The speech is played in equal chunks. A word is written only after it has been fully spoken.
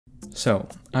So,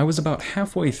 I was about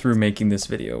halfway through making this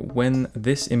video when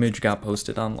this image got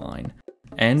posted online,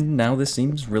 and now this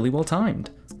seems really well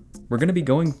timed. We're going to be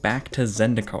going back to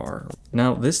Zendikar.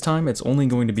 Now this time it's only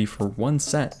going to be for one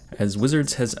set, as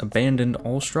Wizards has abandoned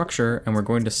all structure and we're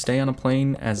going to stay on a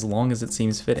plane as long as it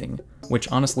seems fitting,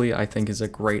 which honestly I think is a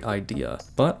great idea.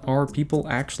 But are people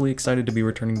actually excited to be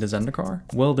returning to Zendikar?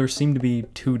 Well, there seem to be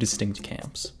two distinct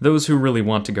camps. Those who really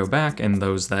want to go back and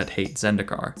those that hate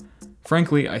Zendikar.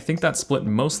 Frankly, I think that split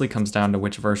mostly comes down to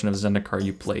which version of Zendikar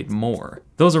you played more.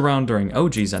 Those around during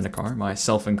OG Zendikar,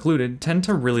 myself included, tend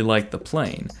to really like the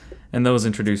plane, and those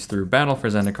introduced through Battle for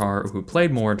Zendikar who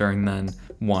played more during then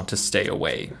want to stay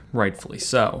away, rightfully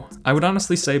so. I would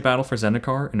honestly say Battle for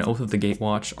Zendikar and Oath of the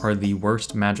Gatewatch are the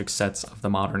worst Magic sets of the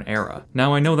modern era.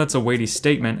 Now I know that's a weighty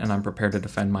statement and I'm prepared to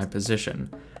defend my position,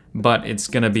 but it's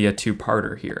gonna be a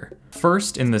two-parter here.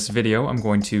 First, in this video, I'm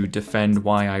going to defend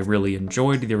why I really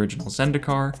enjoyed the original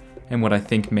Zendikar and what I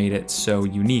think made it so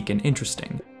unique and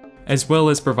interesting, as well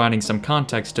as providing some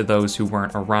context to those who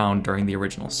weren't around during the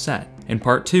original set. In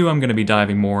part 2, I'm going to be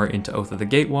diving more into Oath of the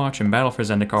Gatewatch and Battle for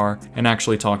Zendikar, and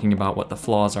actually talking about what the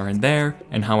flaws are in there,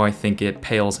 and how I think it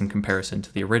pales in comparison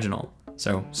to the original.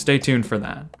 So stay tuned for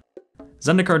that.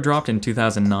 Zendikar dropped in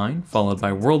 2009, followed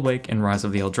by Worldwake and Rise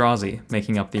of the Eldrazi,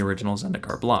 making up the original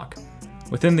Zendikar block.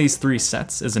 Within these three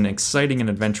sets is an exciting and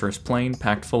adventurous plane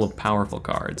packed full of powerful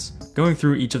cards. Going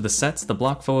through each of the sets, the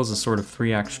block follows a sort of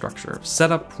three-act structure of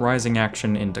setup, rising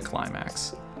action, into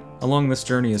climax. Along this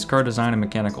journey is card design and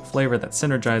mechanical flavor that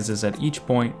synergizes at each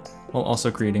point, while also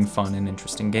creating fun and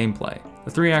interesting gameplay.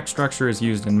 The three-act structure is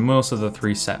used in most of the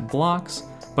three set blocks,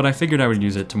 but I figured I would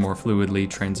use it to more fluidly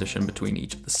transition between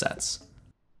each of the sets.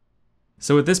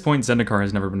 So at this point, Zendikar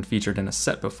has never been featured in a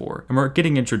set before, and we're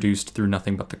getting introduced through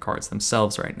nothing but the cards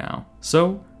themselves right now.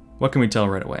 So, what can we tell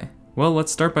right away? Well,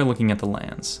 let's start by looking at the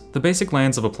lands. The basic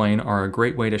lands of a plane are a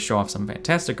great way to show off some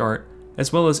fantastic art,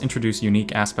 as well as introduce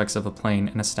unique aspects of a plane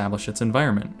and establish its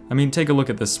environment. I mean, take a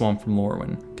look at this swamp from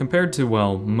Lorwyn. Compared to,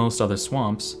 well, most other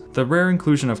swamps, the rare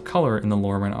inclusion of color in the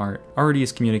Lorwyn art already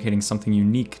is communicating something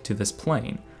unique to this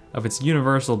plane, of its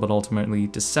universal but ultimately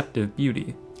deceptive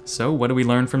beauty. So what do we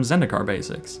learn from Zendikar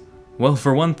basics? Well,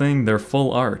 for one thing, they're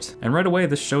full art, and right away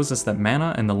this shows us that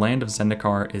mana and the land of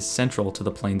Zendikar is central to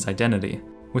the plane's identity.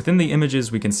 Within the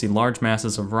images we can see large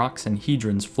masses of rocks and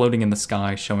hedrons floating in the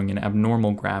sky, showing an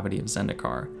abnormal gravity of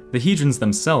Zendikar. The hedrons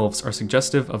themselves are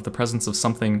suggestive of the presence of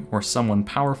something or someone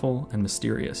powerful and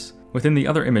mysterious. Within the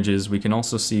other images we can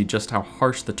also see just how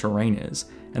harsh the terrain is,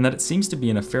 and that it seems to be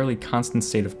in a fairly constant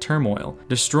state of turmoil,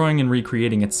 destroying and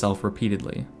recreating itself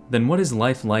repeatedly. Then what is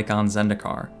life like on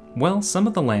Zendikar? Well, some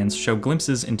of the lands show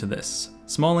glimpses into this.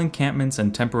 Small encampments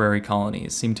and temporary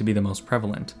colonies seem to be the most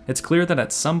prevalent. It's clear that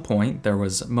at some point there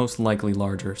was most likely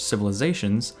larger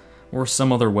civilizations, or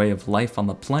some other way of life on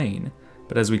the plane,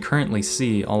 but as we currently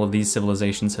see, all of these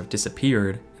civilizations have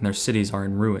disappeared and their cities are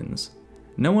in ruins.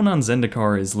 No one on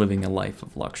Zendikar is living a life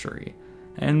of luxury,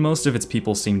 and most of its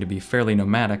people seem to be fairly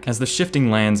nomadic, as the shifting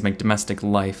lands make domestic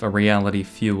life a reality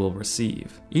few will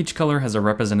receive. Each color has a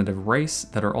representative race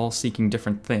that are all seeking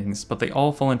different things, but they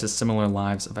all fall into similar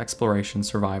lives of exploration,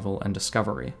 survival, and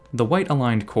discovery. The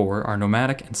white-aligned core are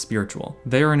nomadic and spiritual.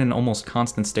 They are in an almost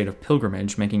constant state of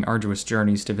pilgrimage, making arduous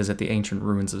journeys to visit the ancient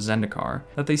ruins of Zendikar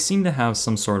that they seem to have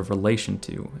some sort of relation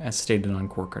to, as stated on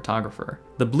Core Cartographer.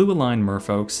 The blue-aligned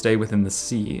merfolk stay within the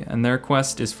sea, and their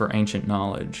quest is for ancient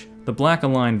knowledge. The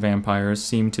black-aligned vampires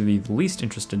seem to be the least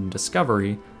interested in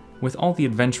discovery. With all the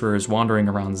adventurers wandering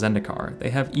around Zendikar, they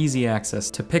have easy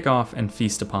access to pick off and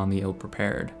feast upon the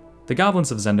ill-prepared. The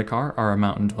goblins of Zendikar are a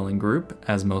mountain-dwelling group,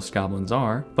 as most goblins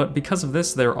are, but because of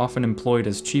this they are often employed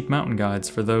as cheap mountain guides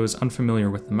for those unfamiliar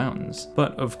with the mountains.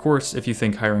 But of course, if you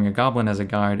think hiring a goblin as a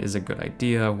guide is a good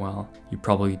idea, well, you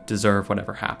probably deserve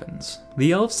whatever happens.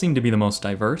 The elves seem to be the most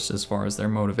diverse as far as their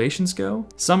motivations go.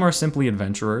 Some are simply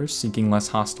adventurers, seeking less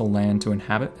hostile land to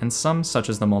inhabit, and some, such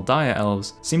as the Moldaya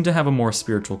elves, seem to have a more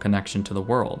spiritual connection to the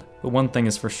world. But one thing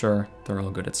is for sure, they're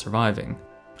all good at surviving.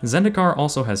 Zendikar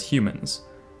also has humans.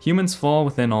 Humans fall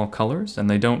within all colors, and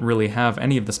they don't really have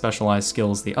any of the specialized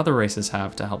skills the other races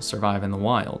have to help survive in the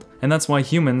wild. And that's why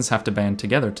humans have to band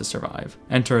together to survive.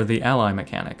 Enter the ally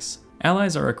mechanics.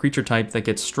 Allies are a creature type that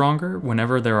gets stronger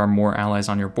whenever there are more allies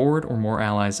on your board or more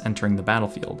allies entering the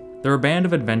battlefield. They're a band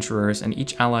of adventurers, and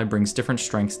each ally brings different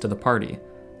strengths to the party.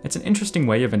 It's an interesting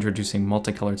way of introducing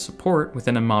multicolored support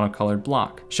within a monocolored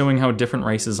block, showing how different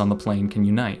races on the plane can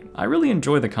unite. I really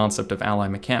enjoy the concept of ally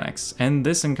mechanics, and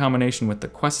this in combination with the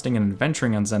questing and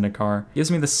adventuring on Zendikar gives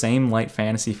me the same light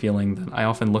fantasy feeling that I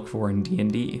often look for in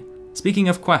D&D. Speaking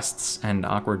of quests and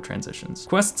awkward transitions,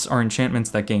 quests are enchantments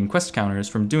that gain quest counters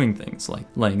from doing things like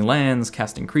laying lands,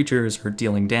 casting creatures, or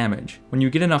dealing damage. When you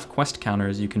get enough quest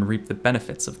counters, you can reap the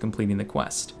benefits of completing the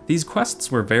quest. These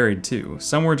quests were varied too.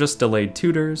 Some were just delayed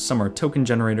tutors, some are token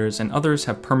generators, and others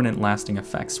have permanent lasting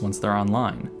effects once they're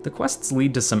online. The quests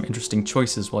lead to some interesting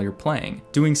choices while you're playing.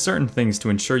 Doing certain things to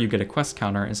ensure you get a quest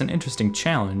counter is an interesting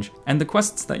challenge, and the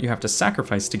quests that you have to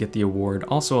sacrifice to get the award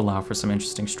also allow for some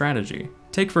interesting strategy.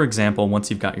 Take for example, once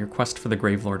you've got your quest for the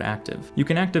Gravelord active. You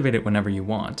can activate it whenever you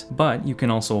want, but you can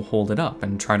also hold it up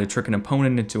and try to trick an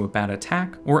opponent into a bad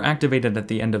attack, or activate it at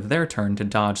the end of their turn to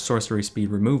dodge sorcery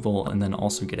speed removal and then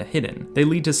also get a hit in. They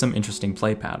lead to some interesting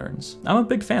play patterns. I'm a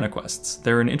big fan of quests.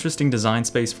 They're an interesting design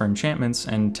space for enchantments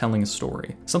and telling a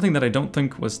story, something that I don't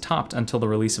think was topped until the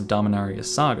release of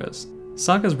Dominaria's sagas.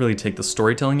 Sagas really take the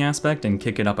storytelling aspect and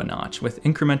kick it up a notch, with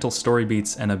incremental story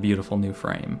beats and a beautiful new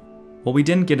frame. While we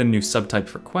didn't get a new subtype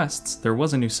for quests, there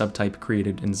was a new subtype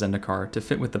created in Zendikar to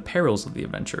fit with the perils of the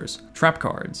adventures: trap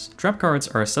cards. Trap cards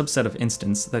are a subset of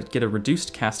instants that get a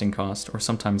reduced casting cost, or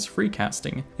sometimes free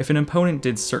casting, if an opponent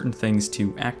did certain things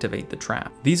to activate the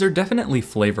trap. These are definitely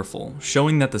flavorful,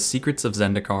 showing that the secrets of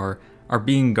Zendikar are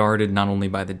being guarded not only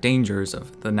by the dangers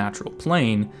of the natural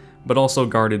plane, but also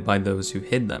guarded by those who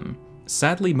hid them.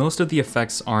 Sadly, most of the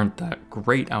effects aren't that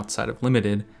great outside of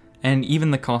Limited, and even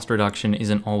the cost reduction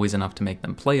isn't always enough to make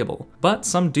them playable, but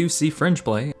some do see fringe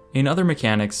play. In other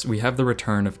mechanics, we have the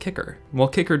return of Kicker. While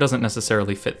Kicker doesn't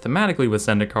necessarily fit thematically with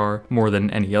Zendikar more than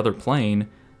any other plane,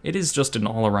 it is just an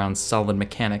all-around solid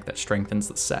mechanic that strengthens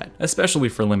the set, especially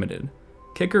for Limited.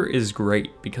 Kicker is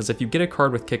great, because if you get a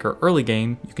card with Kicker early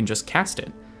game, you can just cast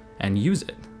it, and use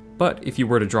it. But if you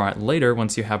were to draw it later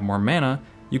once you have more mana,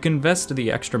 you can invest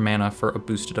the extra mana for a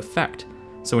boosted effect.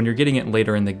 So when you're getting it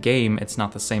later in the game, it's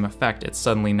not the same effect, it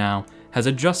suddenly now has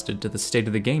adjusted to the state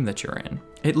of the game that you're in.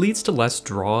 It leads to less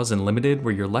draws in Limited,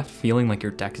 where you're left feeling like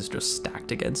your deck is just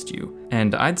stacked against you.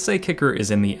 And I'd say Kicker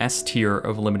is in the S tier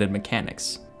of Limited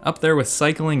mechanics, up there with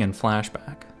cycling and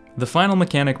flashback. The final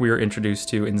mechanic we are introduced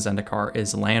to in Zendikar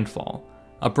is Landfall,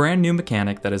 a brand new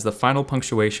mechanic that is the final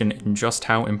punctuation in just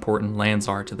how important lands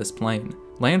are to this plane.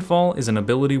 Landfall is an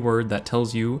ability word that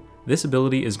tells you this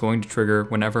ability is going to trigger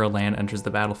whenever a land enters the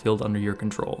battlefield under your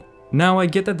control. Now, I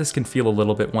get that this can feel a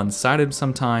little bit one-sided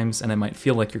sometimes, and it might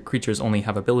feel like your creatures only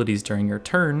have abilities during your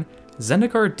turn.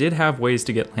 Zendikar did have ways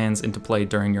to get lands into play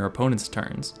during your opponent's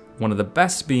turns, one of the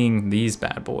best being these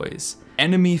bad boys: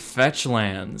 enemy fetch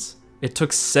lands. It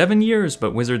took 7 years,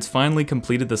 but Wizards finally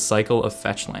completed the cycle of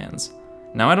fetch lands.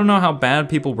 Now, I don't know how bad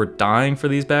people were dying for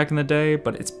these back in the day,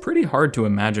 but it's pretty hard to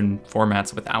imagine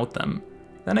formats without them.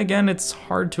 Then again, it's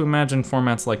hard to imagine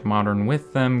formats like Modern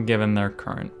with them, given their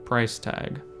current price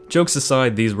tag. Jokes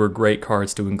aside, these were great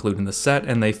cards to include in the set,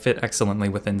 and they fit excellently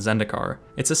within Zendikar.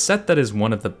 It's a set that is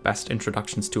one of the best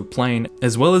introductions to a plane,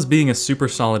 as well as being a super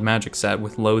solid Magic set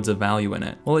with loads of value in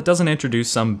it. While it doesn't introduce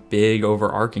some big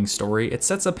overarching story, it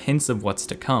sets up hints of what's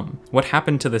to come. What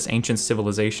happened to this ancient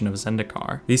civilization of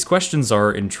Zendikar? These questions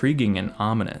are intriguing and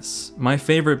ominous, my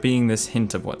favorite being this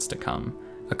hint of what's to come.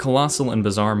 A colossal and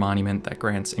bizarre monument that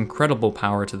grants incredible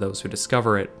power to those who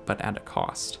discover it, but at a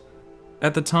cost.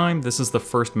 At the time, this is the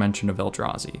first mention of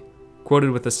Eldrazi,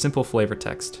 quoted with a simple flavor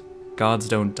text: "Gods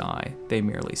don't die, they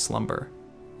merely slumber."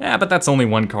 Yeah, but that's only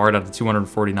one card out of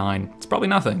 249. It's probably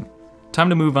nothing. Time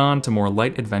to move on to more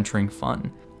light adventuring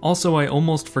fun. Also, I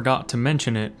almost forgot to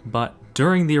mention it, but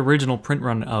during the original print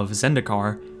run of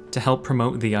Zendikar, to help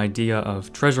promote the idea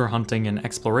of treasure hunting and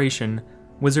exploration,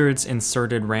 Wizards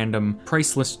inserted random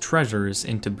priceless treasures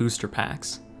into booster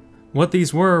packs. What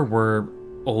these were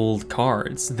old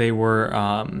cards. They were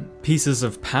pieces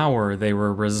of power, they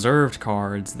were reserved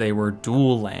cards, they were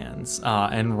dual lands,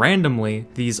 and randomly,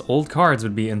 these old cards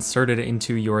would be inserted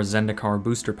into your Zendikar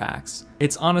booster packs.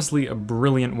 It's honestly a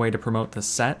brilliant way to promote the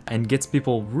set, and gets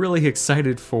people really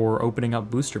excited for opening up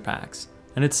booster packs.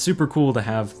 And it's super cool to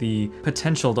have the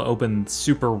potential to open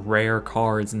super rare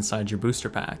cards inside your booster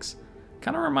packs.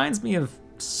 Kinda reminds me of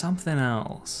something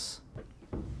else.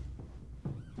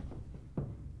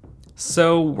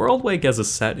 So, Worldwake as a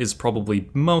set is probably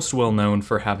most well known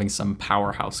for having some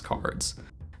powerhouse cards.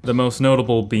 The most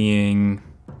notable being...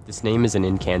 This name is an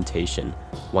incantation,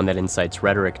 one that incites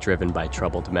rhetoric driven by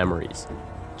troubled memories.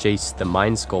 Jace, the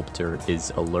Mind Sculptor,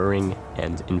 is alluring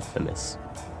and infamous.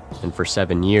 And for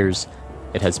 7 years,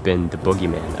 it has been the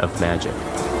boogeyman of Magic.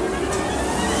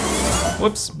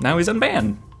 Whoops, now he's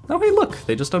unbanned. Oh hey look,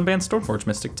 they just unbanned Stoneforge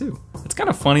Mystic too. It's kind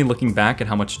of funny looking back at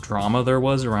how much drama there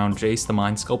was around Jace the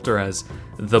Mind Sculptor as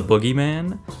the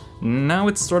boogeyman. Now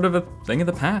it's sort of a thing of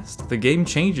the past. The game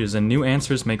changes and new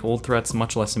answers make old threats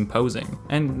much less imposing.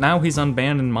 And now he's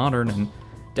unbanned in Modern and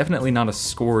definitely not a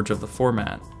scourge of the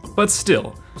format. But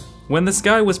still, when this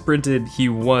guy was printed, he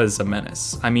was a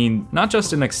menace. I mean, not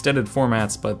just in extended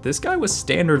formats, but this guy was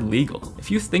standard legal.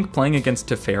 If you think playing against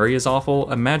Teferi is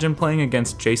awful, imagine playing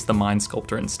against Jace the Mind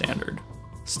Sculptor in Standard.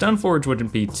 Stoneforge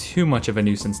wouldn't be too much of a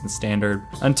nuisance in Standard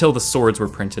until the swords were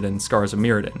printed in Scars of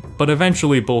Mirrodin, but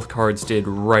eventually both cards did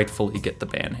rightfully get the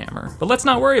ban hammer. But let's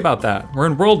not worry about that. We're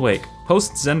in Worldwake,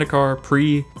 post Zendikar,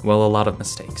 well, a lot of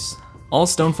mistakes. All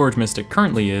Stoneforge Mystic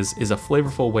currently is a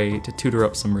flavorful way to tutor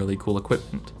up some really cool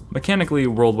equipment. Mechanically,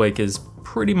 Worldwake is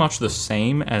pretty much the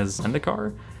same as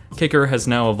Zendikar. Kicker has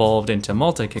now evolved into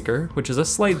Multi-Kicker, which is a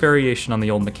slight variation on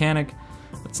the old mechanic.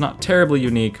 It's not terribly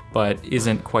unique, but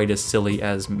isn't quite as silly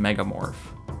as Megamorph.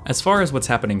 As far as what's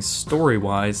happening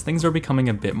story-wise, things are becoming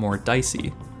a bit more dicey.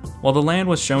 While the land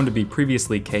was shown to be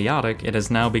previously chaotic, it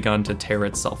has now begun to tear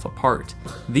itself apart.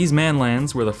 These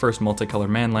manlands were the first multicolor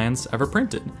manlands ever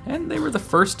printed, and they were the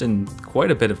first in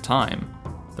quite a bit of time.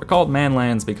 They're called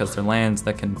manlands because they're lands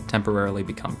that can temporarily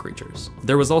become creatures.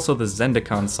 There was also the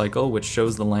Zendikar cycle, which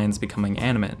shows the lands becoming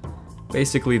animate.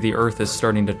 Basically, the earth is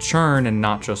starting to churn and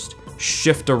not just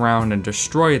shift around and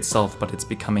destroy itself, but it's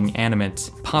becoming animate,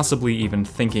 possibly even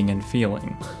thinking and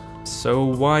feeling. So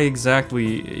why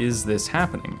exactly is this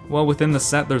happening? Well, within the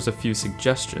set there's a few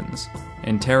suggestions.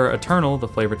 In Terra Eternal, the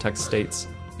flavor text states,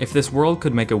 "If this world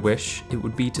could make a wish, it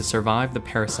would be to survive the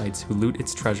parasites who loot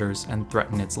its treasures and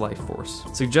threaten its life force,"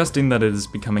 suggesting that it is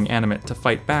becoming animate to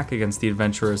fight back against the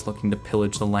adventurers looking to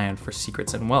pillage the land for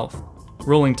secrets and wealth.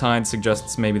 Rolling Tide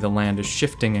suggests maybe the land is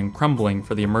shifting and crumbling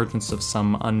for the emergence of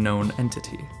some unknown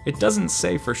entity. It doesn't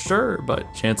say for sure,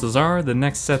 but chances are the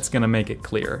next set's gonna make it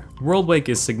clear. Worldwake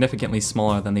is significantly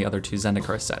smaller than the other two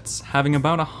Zendikar sets, having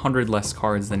about 100 less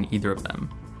cards than either of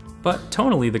them. But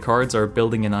tonally, the cards are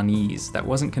building an unease that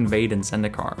wasn't conveyed in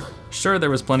Zendikar. Sure, there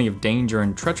was plenty of danger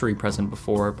and treachery present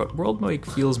before, but Worldwake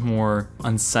feels more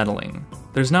unsettling.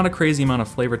 There's not a crazy amount of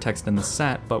flavor text in the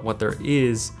set, but what there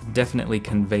is definitely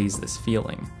conveys this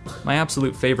feeling. My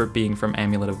absolute favorite being from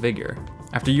Amulet of Vigor.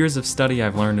 After years of study,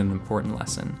 I've learned an important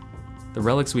lesson. The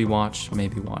relics we watch may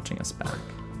be watching us back.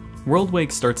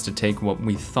 Worldwake starts to take what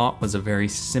we thought was a very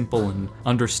simple and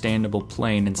understandable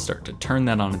plane and start to turn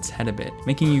that on its head a bit,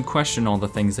 making you question all the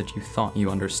things that you thought you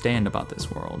understand about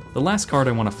this world. The last card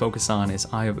I want to focus on is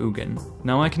Eye of Ugin.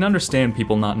 Now I can understand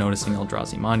people not noticing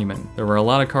Eldrazi Monument. There were a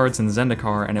lot of cards in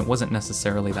Zendikar and it wasn't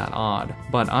necessarily that odd,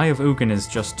 but Eye of Ugin is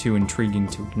just too intriguing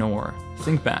to ignore.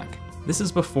 Think back. This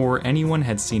is before anyone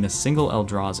had seen a single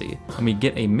Eldrazi, and we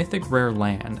get a mythic rare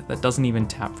land that doesn't even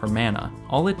tap for mana.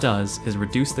 All it does is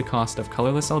reduce the cost of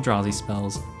colorless Eldrazi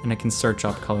spells, and it can search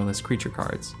up colorless creature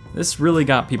cards. This really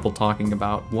got people talking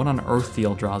about what on earth the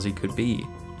Eldrazi could be.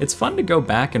 It's fun to go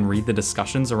back and read the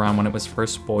discussions around when it was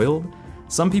first spoiled.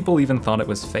 Some people even thought it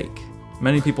was fake.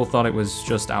 Many people thought it was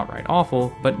just outright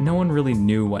awful, but no one really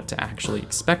knew what to actually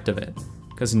expect of it,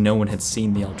 because no one had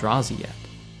seen the Eldrazi yet.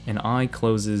 An eye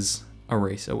closes, a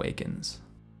race awakens.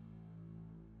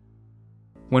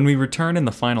 When we return in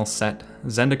the final set,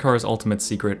 Zendikar's ultimate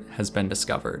secret has been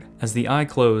discovered. As the eye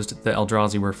closed, the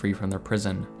Eldrazi were free from their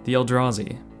prison. The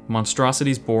Eldrazi,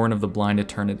 monstrosities born of the blind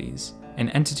eternities, an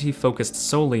entity focused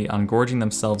solely on gorging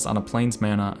themselves on a plane's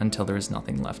mana until there is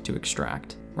nothing left to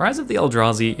extract. Rise of the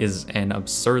Eldrazi is an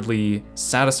absurdly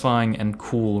satisfying and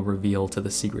cool reveal to the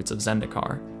secrets of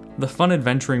Zendikar. The fun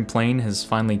adventuring plane has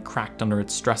finally cracked under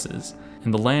its stresses,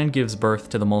 and the land gives birth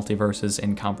to the multiverse's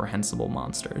incomprehensible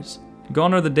monsters.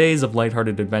 Gone are the days of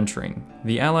lighthearted adventuring.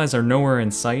 The allies are nowhere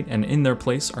in sight, and in their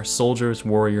place are soldiers,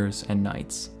 warriors, and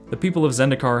knights. The people of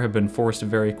Zendikar have been forced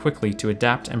very quickly to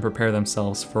adapt and prepare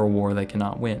themselves for a war they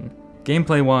cannot win.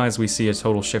 Gameplay-wise, we see a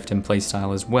total shift in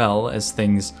playstyle as well, as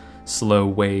things slow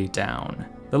way down.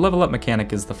 The level up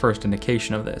mechanic is the first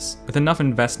indication of this. With enough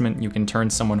investment, you can turn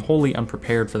someone wholly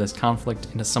unprepared for this conflict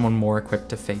into someone more equipped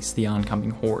to face the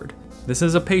oncoming horde. This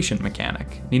is a patient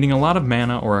mechanic, needing a lot of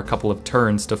mana or a couple of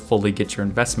turns to fully get your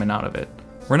investment out of it.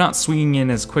 We're not swinging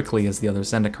in as quickly as the other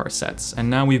Zendikar sets, and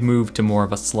now we've moved to more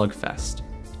of a slugfest.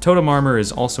 Totem Armor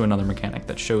is also another mechanic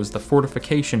that shows the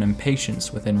fortification and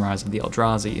patience within Rise of the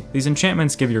Eldrazi. These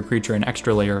enchantments give your creature an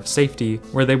extra layer of safety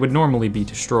where they would normally be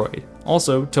destroyed.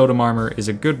 Also, Totem Armor is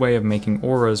a good way of making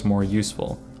auras more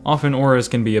useful. Often auras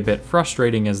can be a bit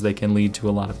frustrating as they can lead to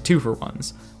a lot of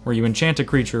 2-for-1s, where you enchant a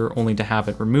creature only to have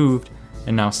it removed,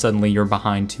 and now suddenly you're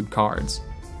behind 2 cards.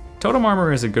 Totem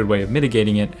armor is a good way of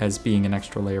mitigating it as being an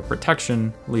extra layer of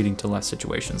protection, leading to less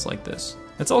situations like this.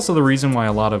 It's also the reason why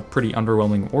a lot of pretty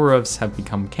underwhelming auras have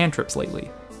become cantrips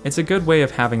lately. It's a good way of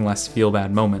having less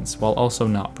feel-bad moments, while also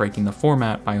not breaking the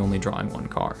format by only drawing one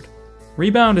card.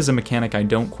 Rebound is a mechanic I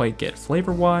don't quite get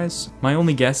flavor-wise. My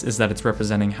only guess is that it's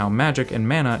representing how magic and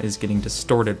mana is getting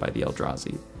distorted by the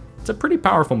Eldrazi. It's a pretty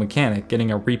powerful mechanic, getting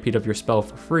a repeat of your spell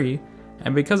for free,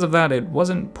 and because of that it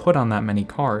wasn't put on that many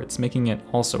cards, making it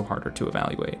also harder to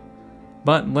evaluate.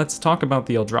 But let's talk about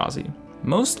the Eldrazi.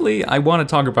 Mostly, I want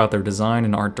to talk about their design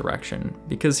and art direction,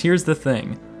 because here's the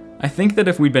thing. I think that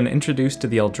if we'd been introduced to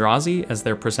the Eldrazi as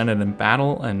they're presented in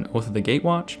Battle and Oath of the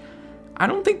Gatewatch, I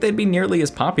don't think they'd be nearly as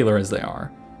popular as they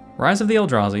are. Rise of the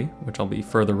Eldrazi, which I'll be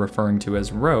further referring to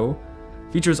as Ro,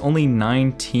 features only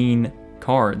 19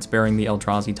 cards bearing the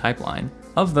Eldrazi type line.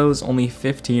 Of those, only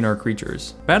 15 are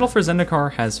creatures. Battle for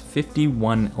Zendikar has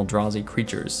 51 Eldrazi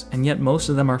creatures, and yet most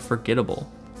of them are forgettable.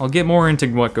 I'll get more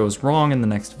into what goes wrong in the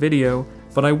next video,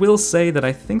 but I will say that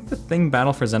I think the thing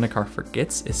Battle for Zendikar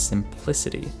forgets is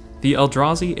simplicity. The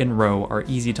Eldrazi in Ro are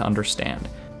easy to understand,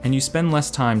 and you spend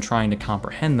less time trying to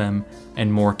comprehend them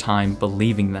and more time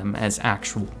believing them as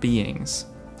actual beings.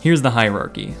 Here's the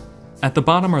hierarchy. At the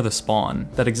bottom are the spawn,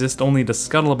 that exist only to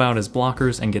scuttle about as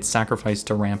blockers and get sacrificed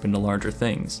to ramp into larger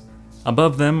things.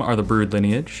 Above them are the brood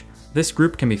lineage. This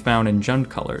group can be found in Jund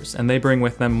colors, and they bring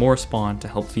with them more spawn to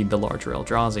help feed the larger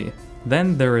Eldrazi.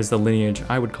 Then there is the lineage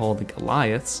I would call the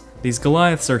Goliaths. These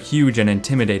Goliaths are huge and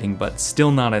intimidating, but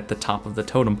still not at the top of the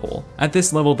totem pole. At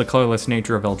this level, the colorless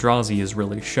nature of Eldrazi is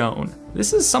really shown.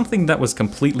 This is something that was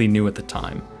completely new at the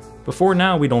time. Before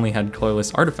now, we'd only had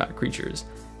colorless artifact creatures.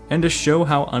 And to show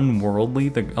how unworldly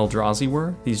the Eldrazi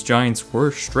were, these giants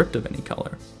were stripped of any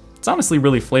color. It's honestly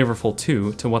really flavorful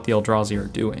too, to what the Eldrazi are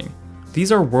doing.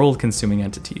 These are world-consuming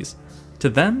entities. To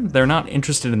them, they're not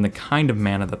interested in the kind of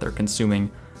mana that they're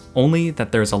consuming, only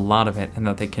that there's a lot of it and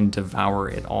that they can devour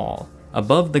it all.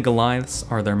 Above the Goliaths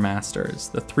are their masters,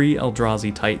 the 3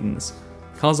 Eldrazi Titans,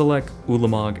 Kozilek,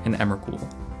 Ulamog, and Emrakul.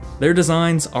 Their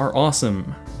designs are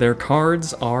awesome. Their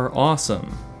cards are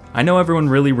awesome. I know everyone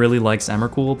really likes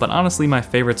Emrakul, but honestly my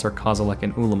favorites are Kozilek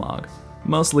and Ulamog,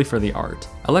 mostly for the art.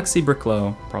 Alexei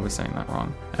Briclot, probably saying that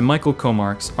wrong, and Michael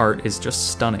Komark's art is just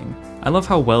stunning. I love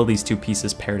how well these two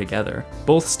pieces pair together.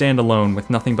 Both stand alone with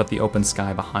nothing but the open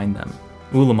sky behind them.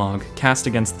 Ulamog, cast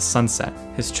against the sunset,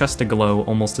 his chest aglow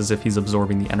almost as if he's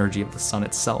absorbing the energy of the sun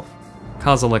itself.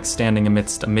 Kozilek standing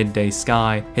amidst a midday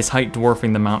sky, his height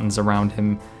dwarfing the mountains around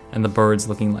him, and the birds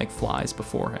looking like flies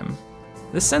before him.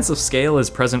 This sense of scale is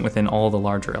present within all the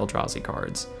larger Eldrazi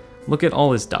cards. Look at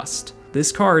All Is Dust. This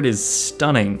card is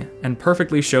stunning, and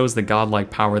perfectly shows the godlike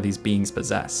power these beings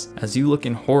possess. As you look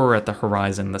in horror at the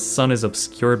horizon, the sun is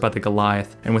obscured by the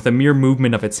Goliath, and with a mere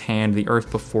movement of its hand, the earth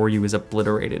before you is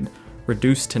obliterated,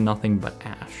 reduced to nothing but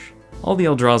ash. All the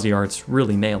Eldrazi arts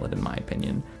really nail it in my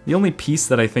opinion. The only piece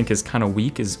that I think is kinda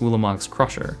weak is Ulamog's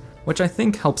Crusher, which I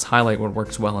think helps highlight what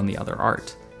works well in the other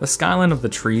art. The skyline of the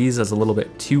trees is a little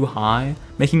bit too high,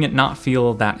 making it not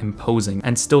feel that imposing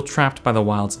and still trapped by the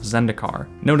wilds of Zendikar.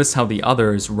 Notice how the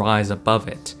others rise above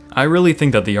it. I really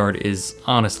think that the art is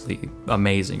honestly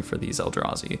amazing for these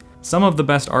Eldrazi. Some of the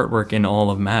best artwork in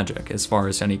all of Magic as far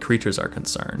as any creatures are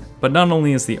concerned. But not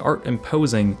only is the art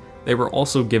imposing, they were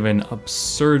also given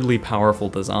absurdly powerful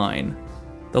design.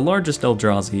 The largest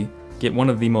Eldrazi get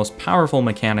one of the most powerful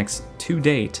mechanics to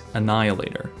date,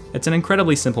 Annihilator. It's an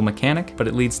incredibly simple mechanic, but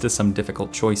it leads to some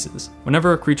difficult choices.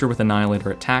 Whenever a creature with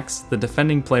Annihilator attacks, the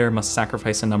defending player must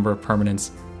sacrifice a number of permanents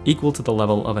equal to the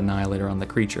level of Annihilator on the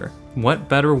creature. What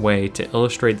better way to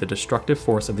illustrate the destructive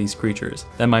force of these creatures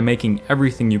than by making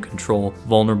everything you control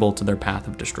vulnerable to their path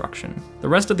of destruction? The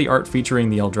rest of the art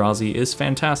featuring the Eldrazi is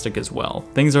fantastic as well.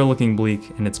 Things are looking bleak,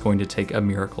 and it's going to take a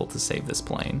miracle to save this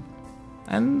plane.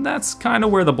 And that's kinda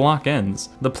where the block ends.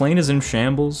 The plane is in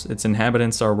shambles, its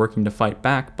inhabitants are working to fight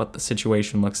back, but the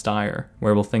situation looks dire.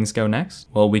 Where will things go next?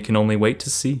 Well, we can only wait to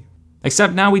see.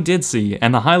 Except now we did see,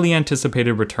 and the highly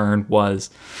anticipated return was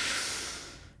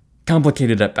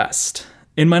complicated at best.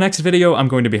 In my next video, I'm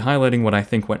going to be highlighting what I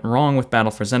think went wrong with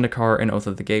Battle for Zendikar and Oath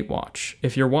of the Gatewatch.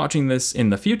 If you're watching this in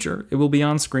the future, it will be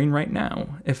on screen right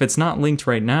now. If it's not linked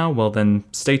right now, well then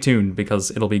stay tuned,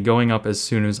 because it'll be going up as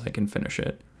soon as I can finish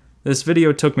it. This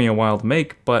video took me a while to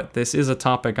make, but this is a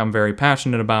topic I'm very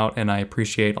passionate about, and I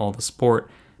appreciate all the support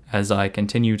as I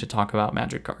continue to talk about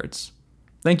Magic cards.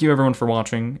 Thank you everyone for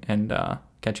watching, and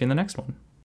catch you in the next one.